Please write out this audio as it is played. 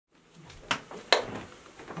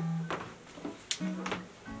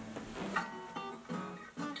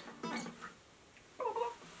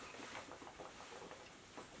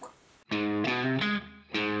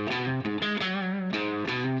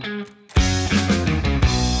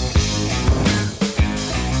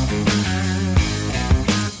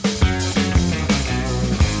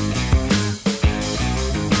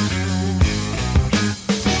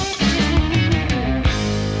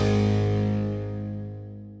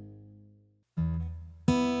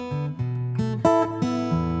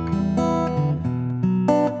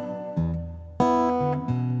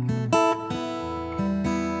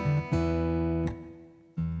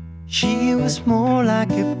was more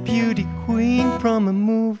like a beauty queen from a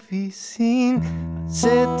movie scene. I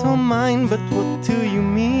said, don't mind, but what do you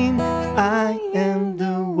mean? I am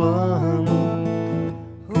the one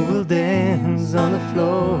who will dance on the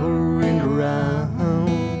floor in the round.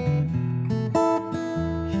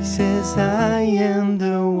 She says, I am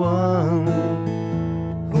the one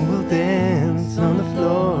who will dance on the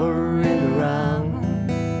floor in the round.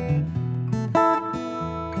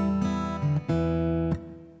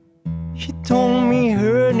 She told me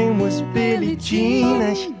her name was Billie Jean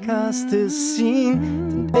as she cast the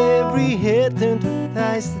scene. Then every head turned to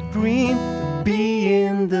eyes the dream of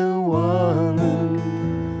being the one.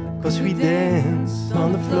 'Cause we dance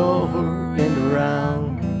on the floor and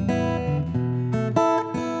around.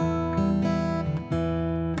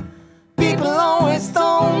 People always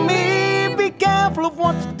told me, be careful of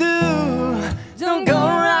what you do. Don't go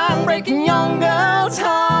around breaking young girls'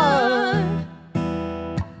 heart.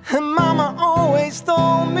 And Mama always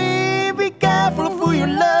told me, be careful of who you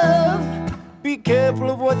love. Be careful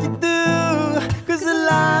of what you do, 'cause the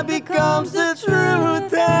lie becomes the truth.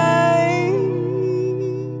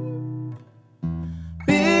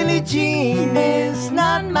 Billie Jean is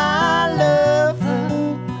not my lover.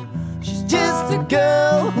 She's just a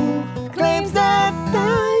girl who claims that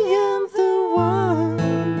I am the one.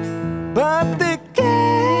 But the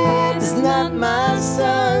cat is not my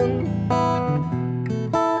son.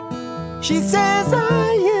 She says I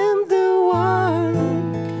am the one,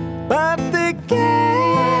 but the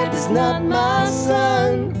cat is not my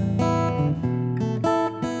son.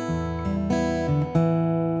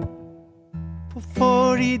 For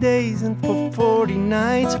 40 days and for 40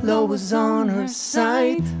 nights, love was on her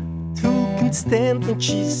side. Who can stand when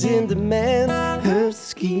she's in demand? Her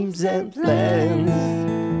schemes and plans.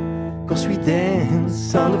 'Cause we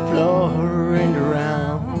dance on the floor and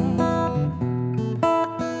around.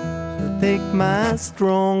 Take my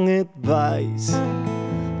strong advice.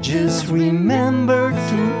 Just remember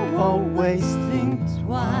to always think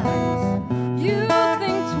twice. You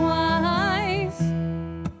think twice.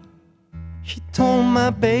 She told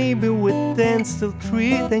my baby we'd dance till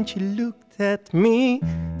 3. Then she looked at me,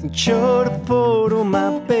 then showed a photo. My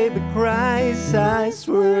baby cries, eyes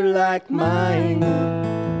were like mine.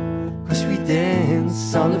 'Cause we dance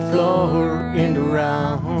on the floor and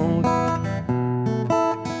around.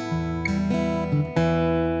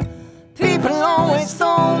 People always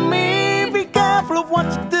told me, be careful of what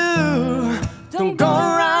you do. Don't go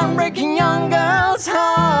around breaking young girls'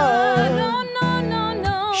 heart. No, no, no,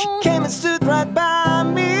 no. She came and stood right by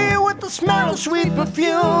me with the smell of sweet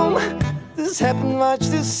perfume. This happened much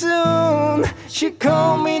too soon. She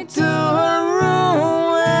called me to her room.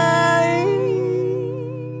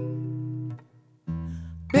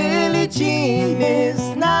 Billie Jean is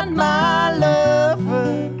not my lover.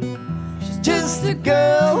 She's just a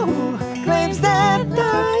girl who claims that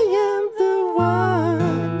I am the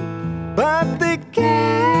one. But the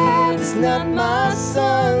cat is not my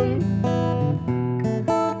son.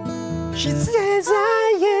 She says I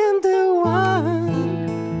am the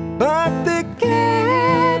one, but the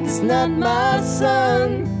cat is not my son.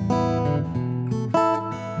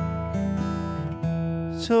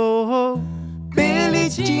 So Billie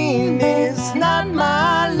Jean is not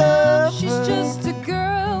my lover. She's just a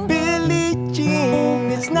girl. Billie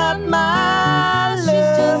Jean is not my lover.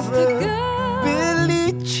 She's just a girl.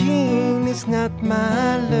 Billie Jean is not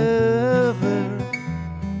my lover.